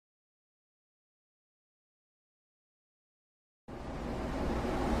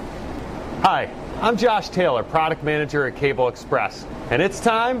Hi, I'm Josh Taylor, Product Manager at Cable Express, and it's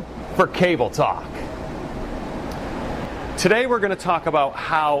time for Cable Talk. Today we're going to talk about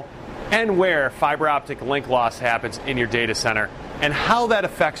how and where fiber optic link loss happens in your data center and how that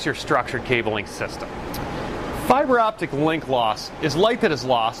affects your structured cabling system. Fiber optic link loss is light that is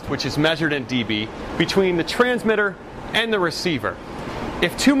lost, which is measured in dB, between the transmitter and the receiver.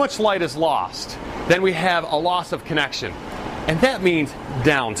 If too much light is lost, then we have a loss of connection, and that means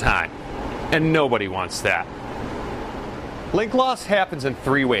downtime. And nobody wants that. Link loss happens in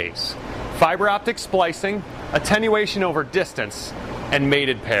three ways: fiber optic splicing, attenuation over distance, and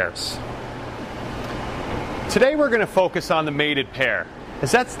mated pairs. Today we're going to focus on the mated pair,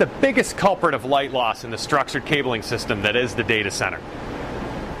 as that's the biggest culprit of light loss in the structured cabling system that is the data center.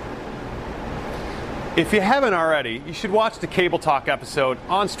 If you haven't already, you should watch the Cable Talk episode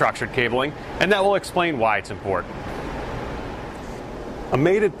on structured cabling, and that will explain why it's important. A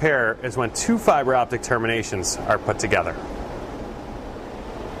mated pair is when two fiber optic terminations are put together.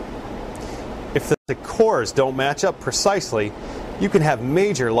 If the cores don't match up precisely, you can have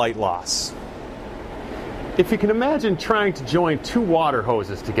major light loss. If you can imagine trying to join two water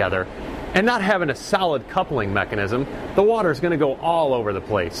hoses together and not having a solid coupling mechanism, the water is going to go all over the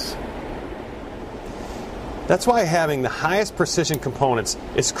place. That's why having the highest precision components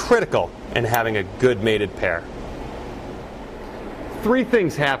is critical in having a good mated pair. Three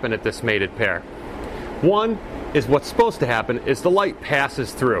things happen at this mated pair. One is what's supposed to happen is the light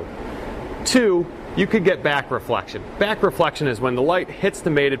passes through. Two, you could get back reflection. Back reflection is when the light hits the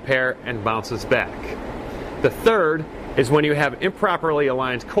mated pair and bounces back. The third is when you have improperly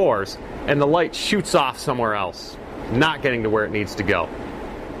aligned cores and the light shoots off somewhere else, not getting to where it needs to go.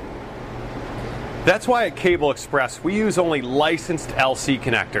 That's why at Cable Express we use only licensed LC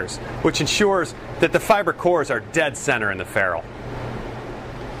connectors, which ensures that the fiber cores are dead center in the ferrule.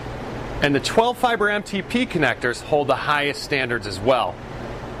 And the 12 fiber MTP connectors hold the highest standards as well.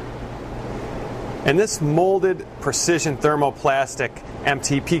 And this molded precision thermoplastic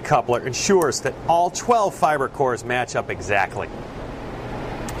MTP coupler ensures that all 12 fiber cores match up exactly.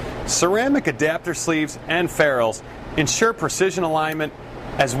 Ceramic adapter sleeves and ferrules ensure precision alignment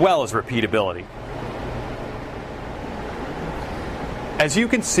as well as repeatability. As you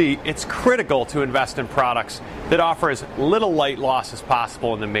can see, it's critical to invest in products that offer as little light loss as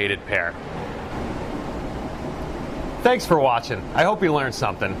possible in the mated pair. Thanks for watching. I hope you learned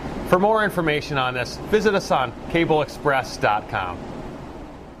something. For more information on this, visit us on cableexpress.com.